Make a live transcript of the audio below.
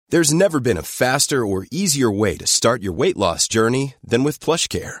There's never been a faster or easier way to start your weight loss journey than with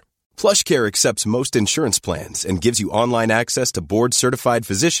PlushCare. PlushCare accepts most insurance plans and gives you online access to board-certified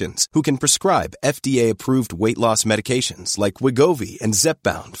physicians who can prescribe FDA-approved weight loss medications like Wegovy and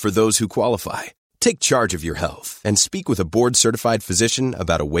Zepbound for those who qualify. Take charge of your health and speak with a board-certified physician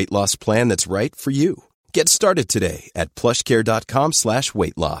about a weight loss plan that's right for you. Get started today at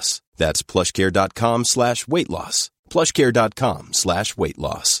plushcare.com/weight loss. That's plushcare.com/weight loss. plushcare.com/weight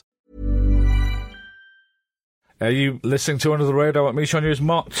loss. Are you listening to Under the Radar with me, Sean Hughes?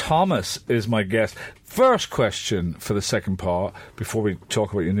 Mark Thomas is my guest. First question for the second part, before we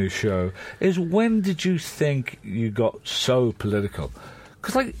talk about your new show, is when did you think you got so political?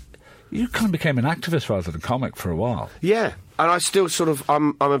 Because, you kind of became an activist rather than a comic for a while. Yeah, and I still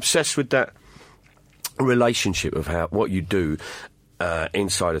I'm obsessed with that relationship of how what you do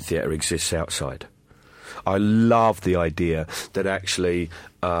inside a theatre exists outside. I love the idea that actually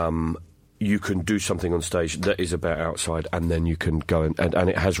you can do something on stage that is about outside, and then you can go and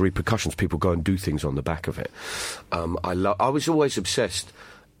it has repercussions. People go and do things on the back of it. I was always obsessed.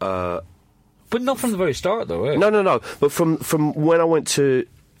 But not from the very start, though, eh? No. But from when I went to...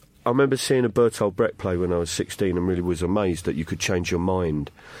 I remember seeing a Bertolt Brecht play when I was 16 and really was amazed that you could change your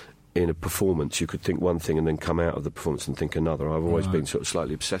mind in a performance. You could think one thing and then come out of the performance and think another. I've always been sort of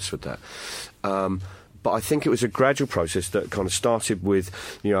slightly obsessed with that. But I think it was a gradual process that kind of started with,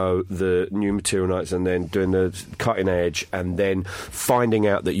 the new material nights and then doing the cutting edge and then finding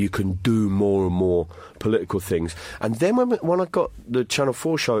out that you can do more and more political things. And then when I got the Channel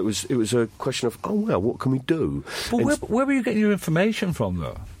 4 show, it was a question of, oh, well, what can we do? Well, where were you getting your information from,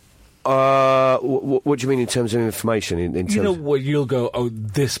 though? What do you mean in terms of information? In terms where you'll go, oh,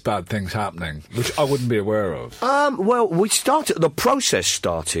 this bad thing's happening, which I wouldn't be aware of. Well, the process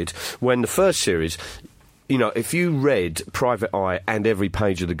started when the first series... if you read Private Eye and every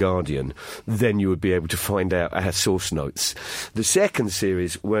page of The Guardian, then you would be able to find out our source notes. The second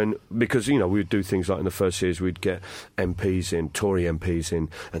series, because we would do things like in the first series, we'd get MPs in, Tory MPs in,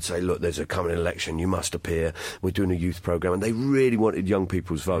 and say, look, there's a coming election, you must appear. We're doing a youth programme, and they really wanted young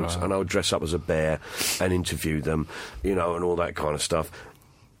people's votes, and I would dress up as a bear and interview them, and all that kind of stuff.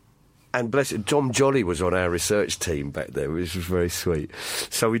 And bless it, Tom Jolly was on our research team back there, which was very sweet.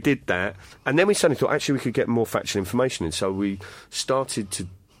 So we did that, and then we suddenly thought, actually, we could get more factual information in. So we started to...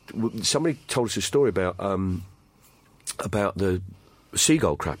 Somebody told us a story about the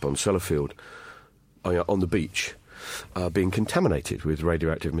seagull crap on Sellafield, on the beach, being contaminated with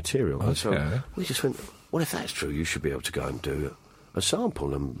radioactive material. And so we just went, well, if that's true, you should be able to go and do a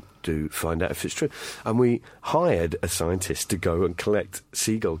sample and find out if it's true. And we hired a scientist to go and collect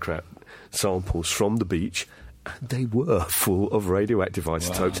seagull crap samples from the beach, and they were full of radioactive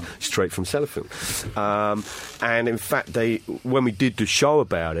isotopes straight from Sellafield. And in fact, when we did the show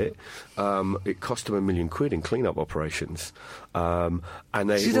about it, it cost them £1 million in clean-up operations. And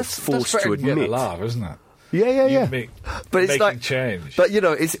they were forced to admit... That's laugh, isn't it? Yeah. But it's like change. But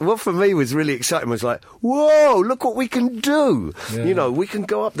it's what for me was really exciting was like, whoa, look what we can do. Yeah. We can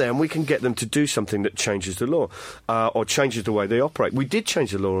go up there and we can get them to do something that changes the law or changes the way they operate. We did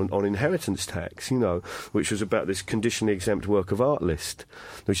change the law on inheritance tax, which was about this conditionally exempt work of art list,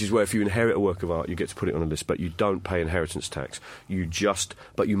 which is where if you inherit a work of art, you get to put it on a list, but you don't pay inheritance tax.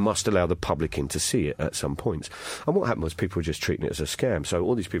 But you must allow the public in to see it at some points. And what happened was people were just treating it as a scam. So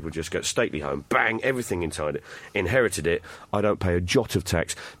all these people just get stately home, bang, everything inside it, inherited it. I don't pay a jot of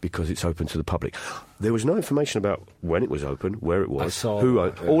tax because it's open to the public. There was no information about when it was open, where it was, who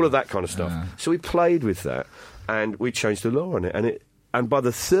owned, all of that kind of stuff. Yeah. So we played with that, and we changed the law on it, and by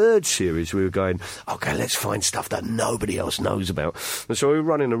the third series, we were going, OK, let's find stuff that nobody else knows about. And so we were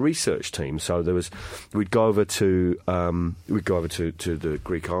running a research team. So we'd go over to the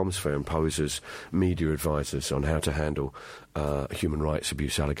Greek Arms Fair and pose as media advisors on how to handle human rights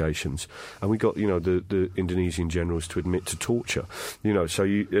abuse allegations. And we got, the Indonesian generals to admit to torture. So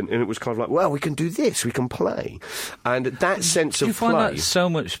and it was kind of like, well, we can do this, we can play. And that sense of play... You find that so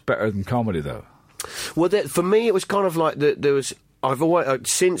much better than comedy, though? Well, for me, it was kind of like there was... I've always,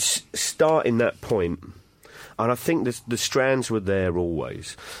 since starting that point, and I think the strands were there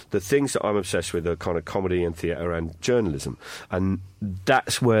always. The things that I'm obsessed with are kind of comedy and theatre and journalism, and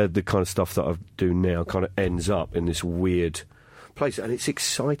that's where the kind of stuff that I do now kind of ends up in this weird place, and it's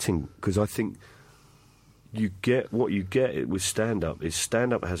exciting because I think you get what you get with stand-up.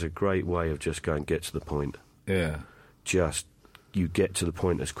 Stand-up has a great way of just going get to the point. Yeah, just. You get to the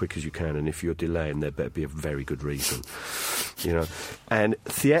point as quick as you can, and if you're delaying, there better be a very good reason, And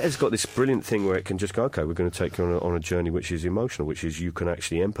theatre's got this brilliant thing where it can just go, OK, we're going to take you on a journey which is emotional, which is you can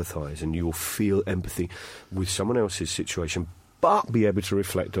actually empathise, and you will feel empathy with someone else's situation but be able to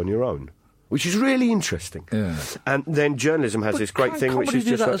reflect on your own, which is really interesting. Yeah. And then journalism has this great thing, which is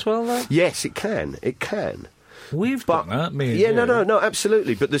do just that as well, though? Yes, it can. It can. We've done that, me and yeah, you. no,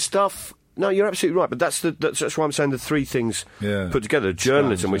 absolutely. But the stuff. No, you're absolutely right. But that's why I'm saying the three things put together.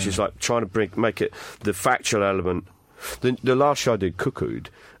 Journalism, which is like trying to make it the factual element. The last show I did, Cuckooed,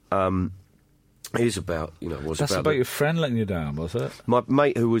 is about That's about your friend letting you down, was it? My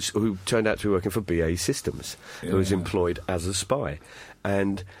mate who turned out to be working for BAE Systems, who was employed as a spy,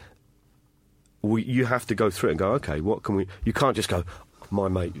 and you have to go through it and go, okay, what can we? You can't just go, my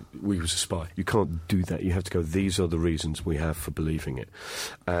mate, we was a spy. You can't do that. You have to go, these are the reasons we have for believing it.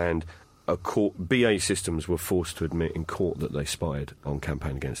 And BAE Systems were forced to admit in court that they spied on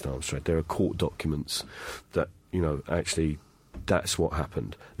Campaign Against Arms Trade. There are court documents that, actually that's what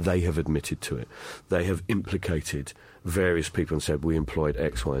happened. They have admitted to it. They have implicated various people and said, we employed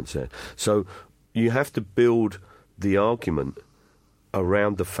X, Y, and Z. So you have to build the argument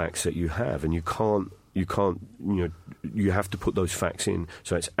around the facts that you have, and you have to put those facts in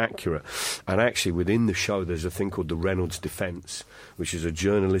so it's accurate. And actually, within the show, there's a thing called the Reynolds defence, which is a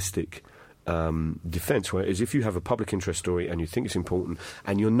journalistic defence, where is if you have a public interest story and you think it's important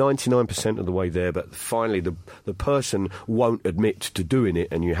and you're 99% of the way there, but finally the person won't admit to doing it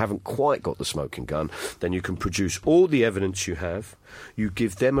and you haven't quite got the smoking gun, then you can produce all the evidence you have, you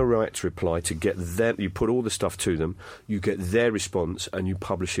give them a right to reply, to get them, you put all the stuff to them, you get their response, and you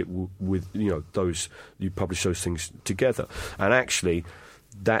publish it with you publish those things together. And actually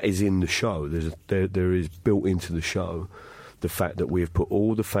that is in the show. There is built into the show the fact that we have put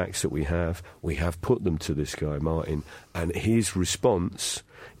all the facts that we have put them to this guy, Martin, and his response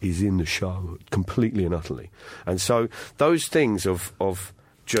is in the show, completely and utterly. And so those things of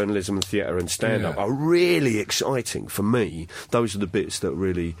journalism and theatre and stand-up are really exciting for me. Those are the bits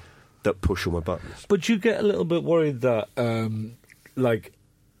that push all my buttons. But you get a little bit worried that, like,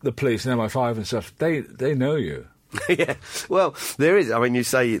 the police and MI5 and stuff, they know you. Yeah, well, there is. I mean, you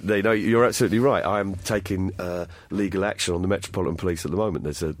say they know. You're absolutely right. I am taking legal action on the Metropolitan Police at the moment.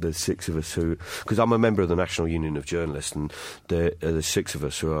 There's 6 of us who, because I'm a member of the National Union of Journalists, and there's 6 of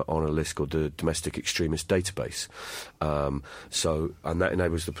us who are on a list called the Domestic Extremist Database. And that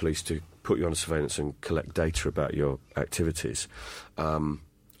enables the police to put you on surveillance and collect data about your activities. I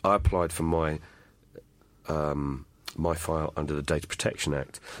applied for my file under the Data Protection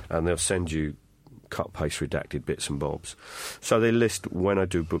Act, and they'll send you cut, paste, redacted bits and bobs. So they list when I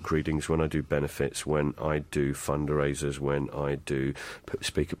do book readings, when I do benefits, when I do fundraisers, when I do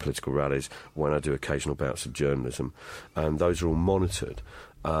speak at political rallies, when I do occasional bouts of journalism. And those are all monitored.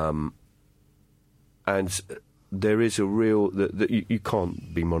 And there is a real... that you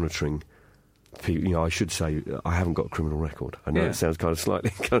can't be monitoring people. I should say I haven't got a criminal record. I know it sounds kind of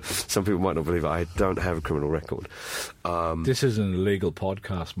slightly... some people might not believe it. I don't have a criminal record. This is an illegal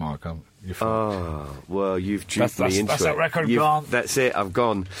podcast, Mark. Well, you've duped me into that's it. That record gone. That's it, I've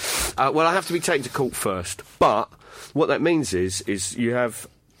gone. Well, I have to be taken to court first. But what that means is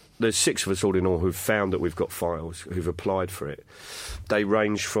there's 6 of us all in all who've found that we've got files, who've applied for it. They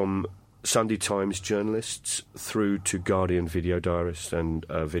range from Sunday Times journalists through to Guardian video diarists and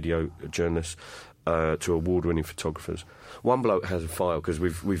video journalists to award-winning photographers. One bloke has a file, because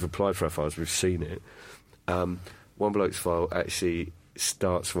we've applied for our files, we've seen it. One bloke's file actually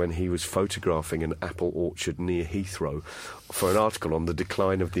starts when he was photographing an apple orchard near Heathrow for an article on the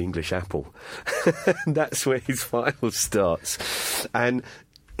decline of the English apple. That's where his file starts. And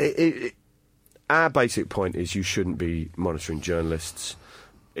our basic point is you shouldn't be monitoring journalists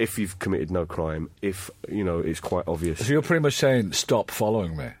if you've committed no crime, if, it's quite obvious. So you're pretty much saying, stop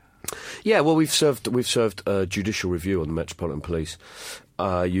following me? Yeah, well, we've served judicial review on the Metropolitan Police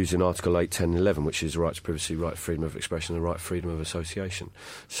using Article 8, 10 and 11, which is the right to privacy, right to freedom of expression and the right to freedom of association.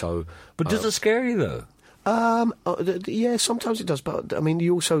 So, but does it scare you, though? Yeah, sometimes it does, but I mean,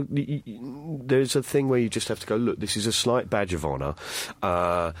 there's a thing where you just have to go, look, this is a slight badge of honour.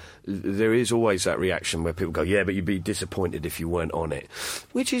 There is always that reaction where people go, yeah, but you'd be disappointed if you weren't on it,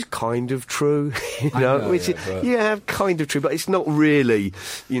 which is kind of true, kind of true, but it's not really,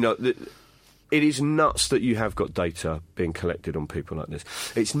 it is nuts that you have got data being collected on people like this.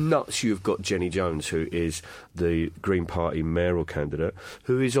 It's nuts you've got Jenny Jones, who is the Green Party mayoral candidate,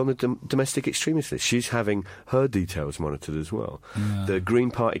 who is on the domestic extremist list. She's having her details monitored as well. Yeah. The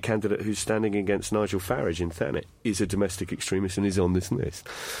Green Party candidate who's standing against Nigel Farage in Thanet is a domestic extremist and is on this list.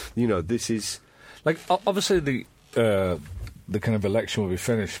 This is... Like, obviously the kind of election will be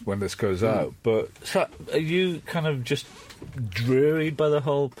finished when this goes out, but so are you kind of just dreary by the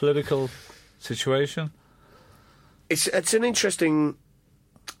whole political situation? It's an interesting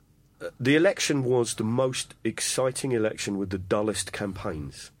the election was the most exciting election with the dullest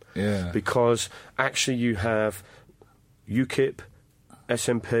campaigns. Yeah. Because actually you have UKIP,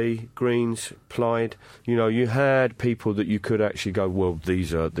 SNP, Greens, Plaid. You know, you had people that you could actually go, well,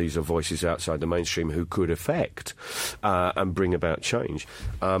 these are voices outside the mainstream who could affect and bring about change.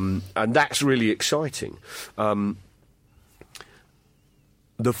 And that's really exciting.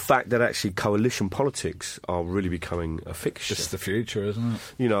 The fact that actually coalition politics are really becoming a fixture. It's the future, isn't it?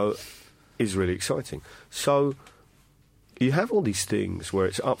 You know, is really exciting. So you have all these things where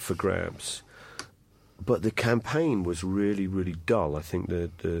it's up for grabs, but the campaign was really, really dull. I think the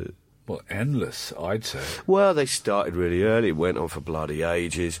Well, endless, I'd say. Well, they started really early. It went on for bloody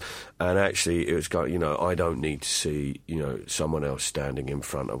ages. And actually, it was going, you know, I don't need to see, you know, someone else standing in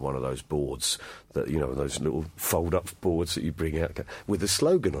front of one of those boards, that, you know, those little fold-up boards that you bring out with a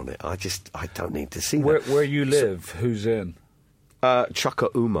slogan on it. I don't need to see that. Where you live, who's in? Chaka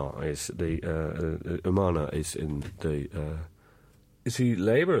Umar is Umana is in the... Is he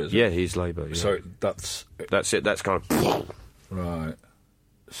Labour, is yeah, it? he's Labour. Yeah. So that's it. That's kind of... Right.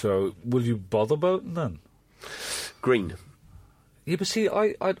 So, will you bother voting then? Green. Yeah, but see,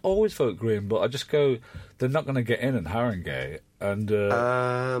 I'd always vote Green, but I just go, they're not going to get in Haringey, and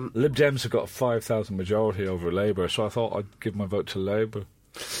Lib Dems have got a 5,000 majority over Labour, so I thought I'd give my vote to Labour.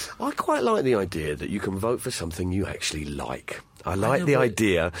 I quite like the idea that you can vote for something you actually like. I like the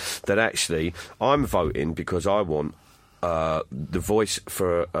idea that actually I'm voting because I want the voice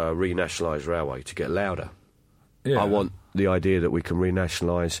for a renationalised railway to get louder. Yeah. I want the idea that we can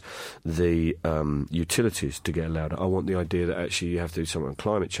renationalise the utilities to get louder. I want the idea that actually you have to do something on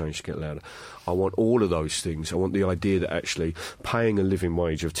climate change to get louder. I want all of those things. I want the idea that actually paying a living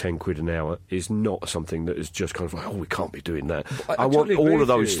wage of 10 quid an hour is not something that is just kind of like, oh, we can't be doing that. I want totally all of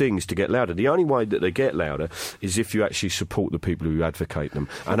those things to get louder. The only way that they get louder is if you actually support the people who advocate them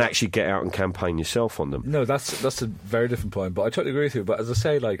and actually get out and campaign yourself on them. No, that's a very different point, but I totally agree with you. But as I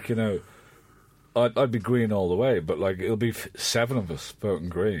say, like, you know, I'd be Green all the way, but like it'll be 7 of us voting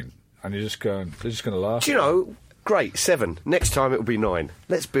Green, and they're just going to laugh. Do you know? Great, 7. Next time it'll be 9.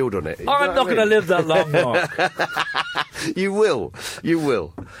 Let's build on it. I'm not going to live that long, Mark. You will.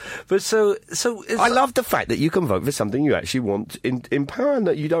 But so I love the fact that you can vote for something you actually want in power, and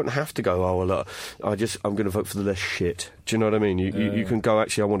that you don't have to go, oh, well, look, I'm going to vote for the less shit. Do you know what I mean? You can go,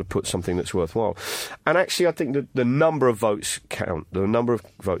 actually, I want to put something that's worthwhile. And actually, I think that the number of votes count. The number of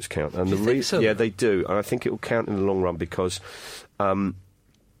votes count. And do you think so? Yeah, they do. And I think it will count in the long run because...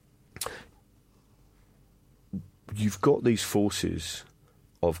 you've got these forces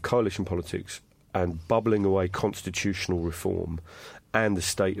of coalition politics and bubbling away constitutional reform and the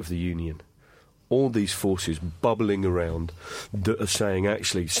State of the Union. All these forces bubbling around that are saying,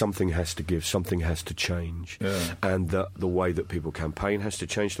 actually, something has to give, something has to change. Yeah. And the way that people campaign has to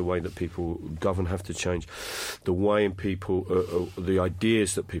change, the way that people govern have to change, the way in people, the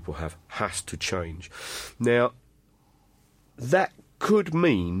ideas that people have has to change. Now, that could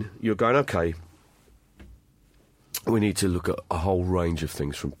mean you're going, okay, we need to look at a whole range of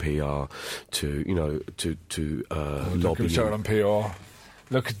things, from PR to, you know, to lobbying. Look on PR.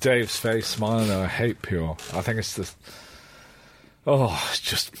 Look at Dave's face smiling. I hate PR. I think it's just... Oh, it's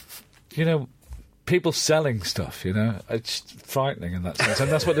just... You know, people selling stuff, you know? It's frightening in that sense.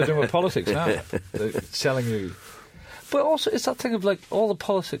 And that's what they're doing with politics now. They're selling you... But also, it's that thing of, like, all the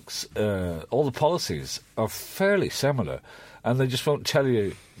politics, all the policies are fairly similar, and they just won't tell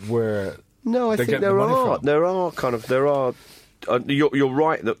you where... No, I think there are. There are. You're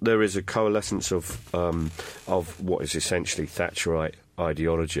right that there is a coalescence of what is essentially Thatcherite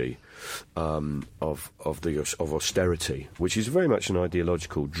ideology, of austerity, which is very much an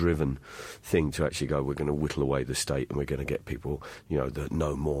ideological driven thing to actually go, we're going to whittle away the state and we're going to get people, you know, that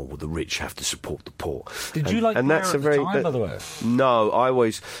no more. Well, the rich have to support the poor. Did you like Blair at the time, by the way? No, I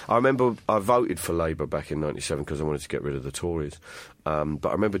remember I voted for Labour back in '97 because I wanted to get rid of the Tories. But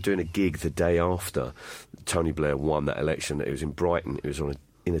I remember doing a gig the day after Tony Blair won that election. It was in Brighton. It was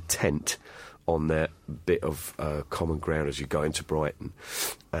in a tent on that bit of common ground as you go into Brighton.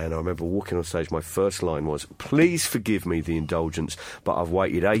 And I remember walking on stage, my first line was, "Please forgive me the indulgence, but I've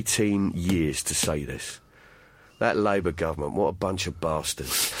waited 18 years to say this." That Labour government, what a bunch of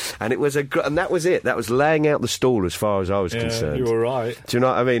bastards. And it was and that was it. That was laying out the stall as far as I was concerned. You were right. Do you know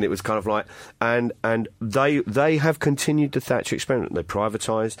what I mean? It was kind of like... And they have continued the Thatcher experiment. They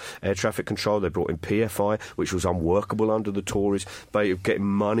privatised air traffic control. They brought in PFI, which was unworkable under the Tories. They of getting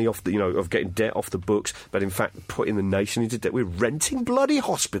money off the, of getting debt off the books, but in fact putting the nation into debt. We're renting bloody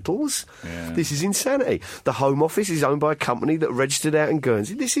hospitals. Yeah. This is insanity. The Home Office is owned by a company that registered out in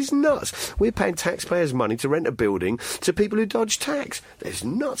Guernsey. This is nuts. We're paying taxpayers' money to rent a building building to people who dodge tax. It's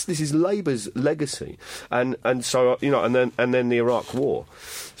nuts. This is Labour's legacy, and so and then the Iraq War.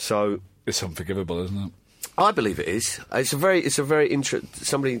 So it's unforgivable, isn't it? I believe it is. It's a very interesting.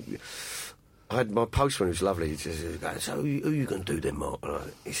 Somebody. I had my postman who was lovely. He said, "So who are you going to do then, Mark?"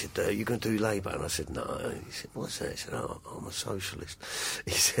 He said, "You going to do Labour?" And I said, "No." He said, "What's that?" I said, "Oh, I'm a socialist."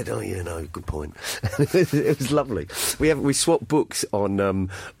 He said, "Oh, yeah, no, good point." It was lovely. We swapped books on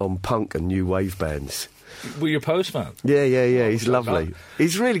punk and new wave bands. Were you a postman? Yeah. He's lovely.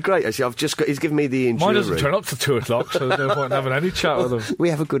 He's really great, actually. He's given me the injury. Mine doesn't turn up till 2 o'clock, so there's no point in having any chat with him. We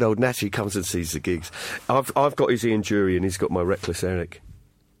have a good old Natty who comes and sees the gigs. I've got his Ian Jury and he's got my Reckless Eric.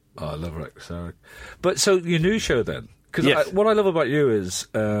 Oh, I love Reckless Eric. But so your new show then? Because yes. what I love about you is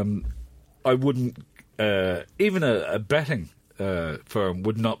I wouldn't even a betting firm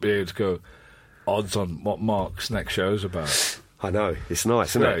would not be able to go odds on what Mark's next show is about. I know, it's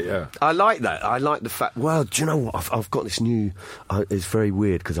nice, isn't it? Yeah. I like that. I like the fact. Well, do you know what? I've got this new. It's very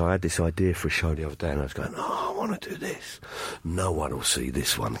weird because I had this idea for a show the other day, and I was going, "Oh, I want to do this." No one will see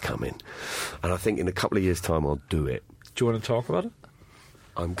this one coming, and I think in a couple of years' time I'll do it. Do you want to talk about it?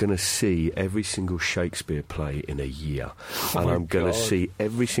 I'm going to see every single Shakespeare play in a year. And I'm going to see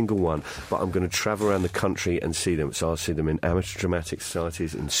every single one, but I'm going to travel around the country and see them. So I'll see them in amateur dramatic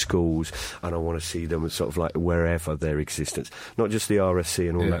societies, in schools, and I want to see them sort of like wherever their existence. Not just the RSC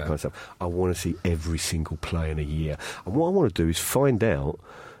and all that kind of stuff. I want to see every single play in a year. And what I want to do is find out,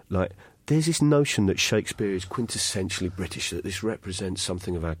 like, there's this notion that Shakespeare is quintessentially British, that this represents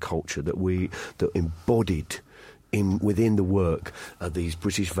something of our culture, that embodied within the work are these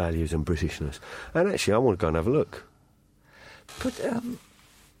British values and Britishness. And actually, I want to go and have a look. But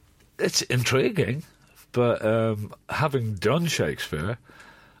it's intriguing. But having done Shakespeare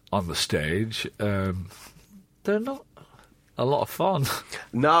on the stage, they're not a lot of fun.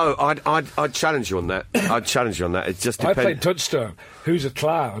 No, I'd challenge you on that. I'd challenge you on that. It just depends. I played Touchstone. Who's a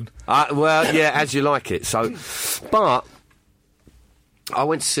clown? Well, yeah, as you like it. So, but I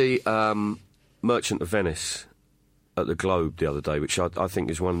went to see Merchant of Venice at the Globe the other day, which I think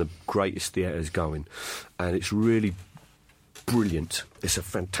is one of the greatest theatres going, and it's really brilliant. It's a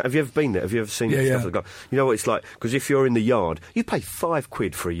fantastic. Have you ever been there? Have you ever seen stuff at the Globe? You know what it's like? Because if you're in the Yard, you pay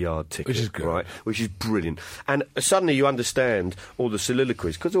 £5 for a Yard ticket, which is good, right? Which is brilliant, and suddenly you understand all the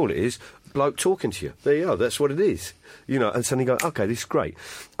soliloquies, because all it is, bloke talking to you. There you are. That's what it is. And suddenly you go, okay, this is great.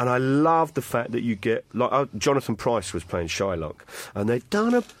 And I love the fact that you get, like, Jonathan Pryce was playing Shylock, and they'd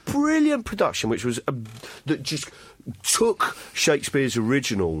done a brilliant production, which was that just took Shakespeare's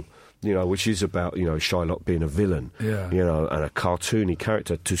original, which is about, Shylock being a villain, and a cartoony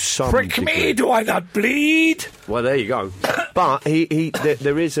character to some Prick degree. Me, do I not bleed? Well, there you go. But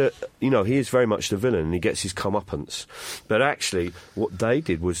there is he is very much the villain, and he gets his comeuppance. But actually, what they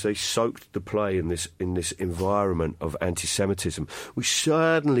did was they soaked the play in this environment of anti-Semitism, which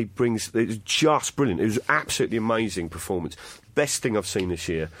certainly it was just brilliant. It was an absolutely amazing performance. Best thing I've seen this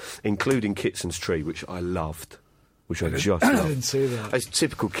year, including Kitson's Tree, which I loved. Which I just love. I didn't see that. It's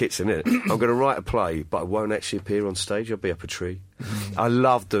typical Kitson, isn't it? I'm going to write a play, but I won't actually appear on stage. I'll be up a tree. I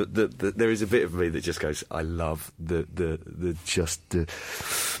love there is a bit of me that just goes, I love that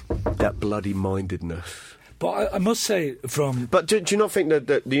bloody mindedness. But I must say, But do you not think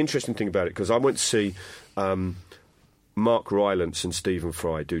that the interesting thing about it, because I went to see Mark Rylance and Stephen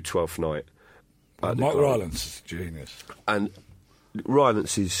Fry do Twelfth Night. Mark Rylance is genius. And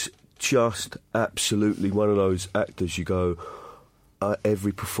Rylance is just absolutely one of those actors you go,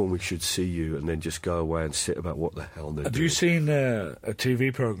 every performer should see you, and then just go away and sit about what the hell they're doing. Have you seen a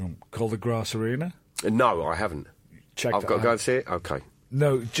TV programme called The Grass Arena? No, I haven't. I've got to go and see it? Okay.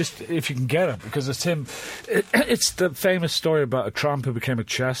 No, just if you can get it, because it's him. It's the famous story about a tramp who became a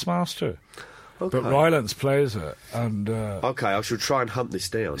chess master. Okay. But Rylance plays it. And okay, I should try and hunt this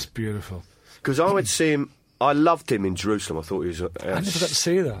down. It's beautiful. Because I went to see him. I loved him in Jerusalem. I thought he was... I never got to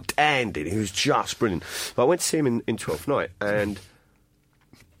see that. Dandy. He was just brilliant. But I went to see him in Twelfth Night, and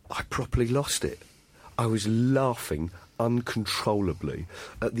I properly lost it. I was laughing uncontrollably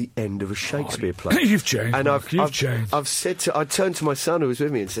at the end of a Shakespeare play. You've changed, and you've changed. I've said I turned to my son who was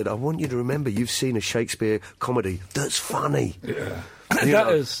with me and said, I want you to remember you've seen a Shakespeare comedy that's funny. Yeah.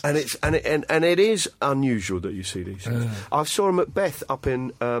 Is, and it is unusual that you see these things. I saw a Macbeth up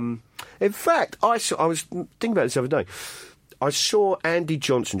in. In fact, I was thinking about this the other day. I saw Andy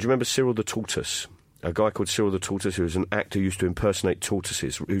Johnson. Do you remember Cyril the Tortoise? A guy called Cyril the Tortoise, who was an actor who used to impersonate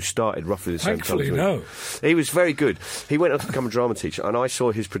tortoises, who started roughly the same time. Thankfully, no. He was very good. He went on to become a drama teacher, and I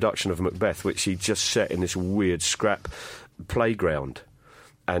saw his production of Macbeth, which he just set in this weird scrap playground.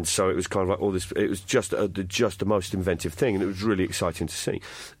 And so it was kind of like all this. It was just the most inventive thing, and it was really exciting to see.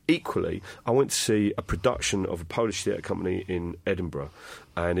 Equally, I went to see a production of a Polish theatre company in Edinburgh,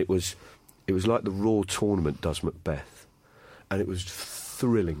 and it was like the Raw tournament does Macbeth, and it was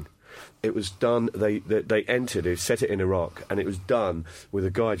thrilling. It was done. They entered. They set it in Iraq, and it was done with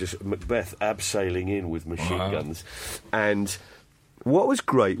a guy just Macbeth abseiling in with machine guns, and what was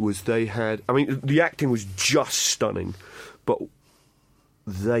great was they had. I mean, the acting was just stunning, but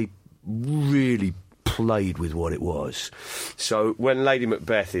they really played with what it was. So when Lady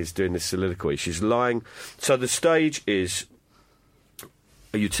Macbeth is doing this soliloquy, she's lying. So the stage is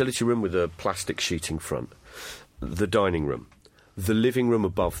a utility room with a plastic sheeting front, the dining room, the living room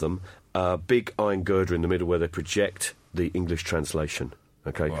above them, a big iron girder in the middle where they project the English translation,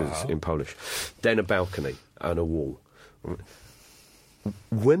 okay, because it's in Polish. Then a balcony and a wall.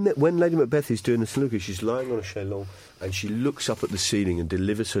 When Lady Macbeth is doing the soliloquy, she's lying on a chaise and she looks up at the ceiling and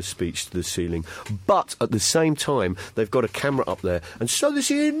delivers her speech to the ceiling. But at the same time, they've got a camera up there, and so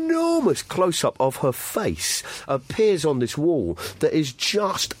this enormous close-up of her face appears on this wall that is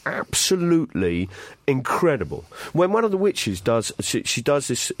just absolutely incredible. When one of the witches does, she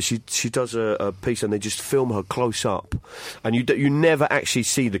does a piece, and they just film her close up, and you never actually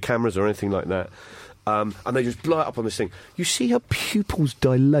see the cameras or anything like that. And they just blow it up on this thing. You see her pupils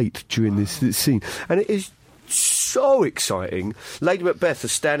dilate during this scene, and it is so exciting. Lady Macbeth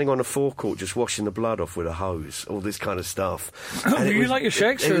is standing on a forecourt just washing the blood off with a hose, all this kind of stuff. And you like your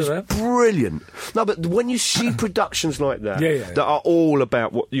Shakespeare, it was brilliant. No, but when you see productions like that, that are all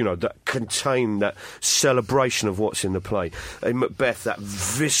about what, that contain that celebration of what's in the play. In Macbeth, that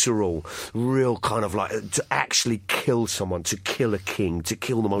visceral, real kind of like to actually kill someone, to kill a king, to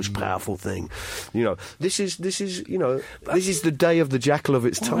kill the most powerful thing. This is the day of the jackal of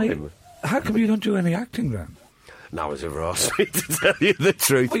its time. How come you don't do any acting then? No one's ever asked me, to tell you the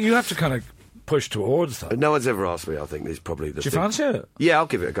truth. Well, you have to kind of push towards that. No one's ever asked me. I think it's probably the Do you fancy it? Yeah, I'll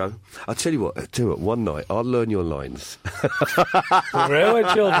give it a go. I'll tell you what, one night I'll learn your lines. The Railway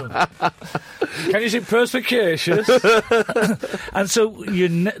Children. Can you see perspicacious? And so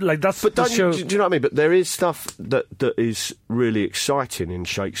that's but the show. Do you know what I mean? But there is stuff that is really exciting in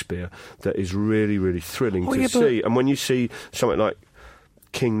Shakespeare that is really, really thrilling to see. And when you see something like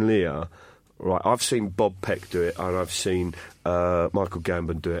King Lear, right, I've seen Bob Peck do it, and I've seen Michael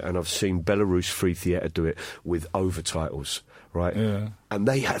Gambon do it, and I've seen Belarus Free Theatre do it with overtitles, right? Yeah. And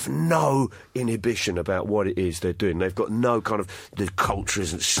they have no inhibition about what it is they're doing. They've got no kind of, the culture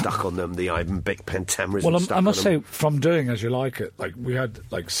isn't stuck on them, the Iambic pentameter isn't stuck on them. I must say, from doing As You Like It, we had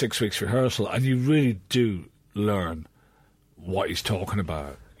 6 weeks rehearsal, and you really do learn what he's talking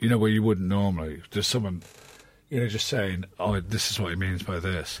about, where you wouldn't normally. There's someone just saying, this is what he means by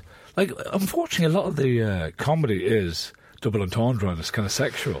this. Unfortunately, a lot of the comedy is double entendre and it's kind of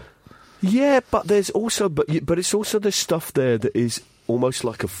sexual. Yeah, but there's also, but it's also the stuff there that is almost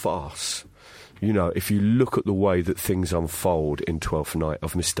like a farce. If you look at the way that things unfold in Twelfth Night,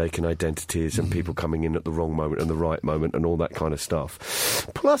 of mistaken identities and people coming in at the wrong moment and the right moment and all that kind of stuff.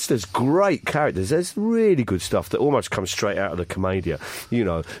 Plus, there's great characters. There's really good stuff that almost comes straight out of the Commedia. You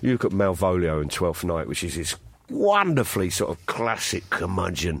look at Malvolio in Twelfth Night, which is this wonderfully sort of classic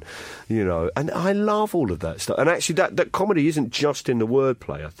curmudgeon, and I love all of that stuff. And actually, that comedy isn't just in the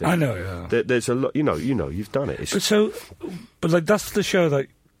wordplay. I think I know. Yeah, there's a lot. You've done it. But that's the show that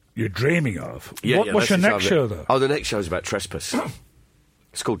you're dreaming of. What's your next show, though? Oh, the next show is about trespass.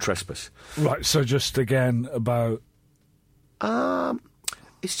 It's called Trespass. Right. So just again about.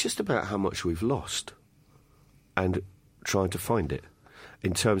 It's just about how much we've lost, and trying to find it.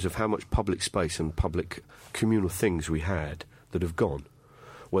 In terms of how much public space and public communal things we had that have gone,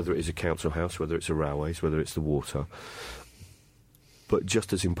 whether it is a council house, whether it's a railways, whether it's the water, but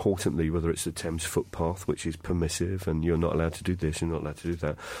just as importantly, whether it's the Thames footpath, which is permissive and you're not allowed to do this, you're not allowed to do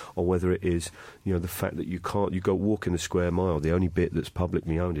that, or whether it is, the fact that you go walk in the square mile, the only bit that's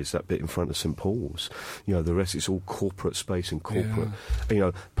publicly owned is that bit in front of St Paul's. The rest is all corporate space and corporate.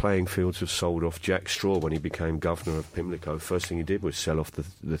 Yeah. Playing fields have sold off. Jack Straw, when he became governor of Pimlico, first thing he did was sell off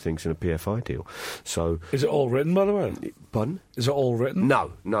the things in a PFI deal. So, is it all written, by the way? Pardon? Is it all written?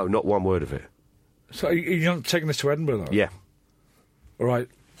 No, not one word of it. So you're not taking this to Edinburgh, though? Yeah. All right.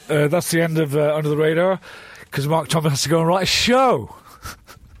 That's the end of Under the Radar, because Mark Thomas has to go and write a show.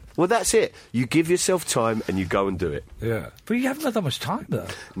 Well, that's it. You give yourself time and you go and do it. Yeah. But you haven't had that much time, though.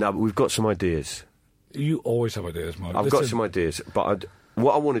 No, but we've got some ideas. You always have ideas, Mark. I've got some ideas, but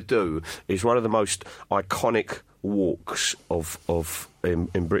what I want to do is one of the most iconic walks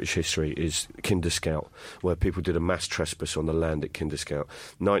in British history is Kinderscout, where people did a mass trespass on the land at Kinderscout,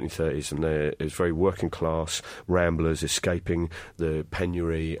 1930s, and it was very working class ramblers escaping the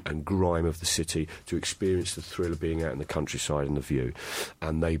penury and grime of the city to experience the thrill of being out in the countryside and the view.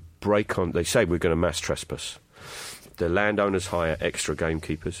 And they say we're going to mass trespass. The landowners hire extra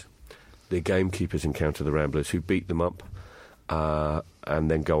gamekeepers. The gamekeepers encounter the ramblers who beat them up.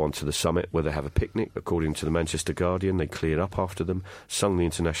 And then go on to the summit where they have a picnic. According to the Manchester Guardian, they cleared up after them, sung the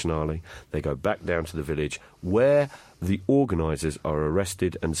Internationale. They go back down to the village where the organisers are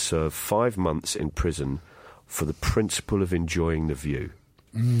arrested and serve 5 months in prison for the principle of enjoying the view.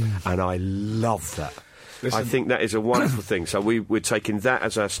 And I love that. Listen, I think that is a wonderful thing. So we're taking that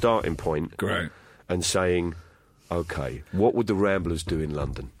as our starting point. Great. And saying, OK, what would the Ramblers do in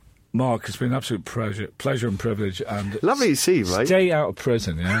London? Mark, it's been an absolute pleasure and privilege. And lovely to see you, mate. Stay out of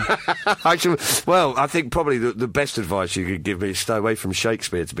prison, yeah? Actually, well, I think probably the best advice you could give me is stay away from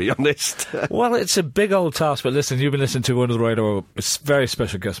Shakespeare, to be honest. Well, it's a big old task, but listen, you've been listening to Under the Radar. Very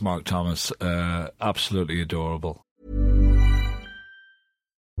special guest, Mark Thomas. Absolutely adorable.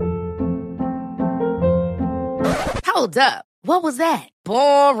 Hold up. What was that?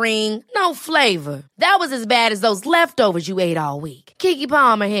 Boring. No flavor. That was as bad as those leftovers you ate all week. Keke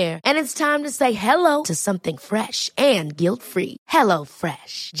Palmer here. And it's time to say hello to something fresh and guilt-free. Hello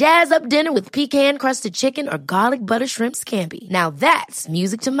Fresh. Jazz up dinner with pecan-crusted chicken or garlic butter shrimp scampi. Now that's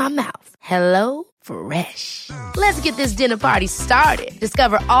music to my mouth. Hello Fresh. Let's get this dinner party started.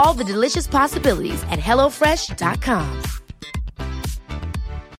 Discover all the delicious possibilities at HelloFresh.com.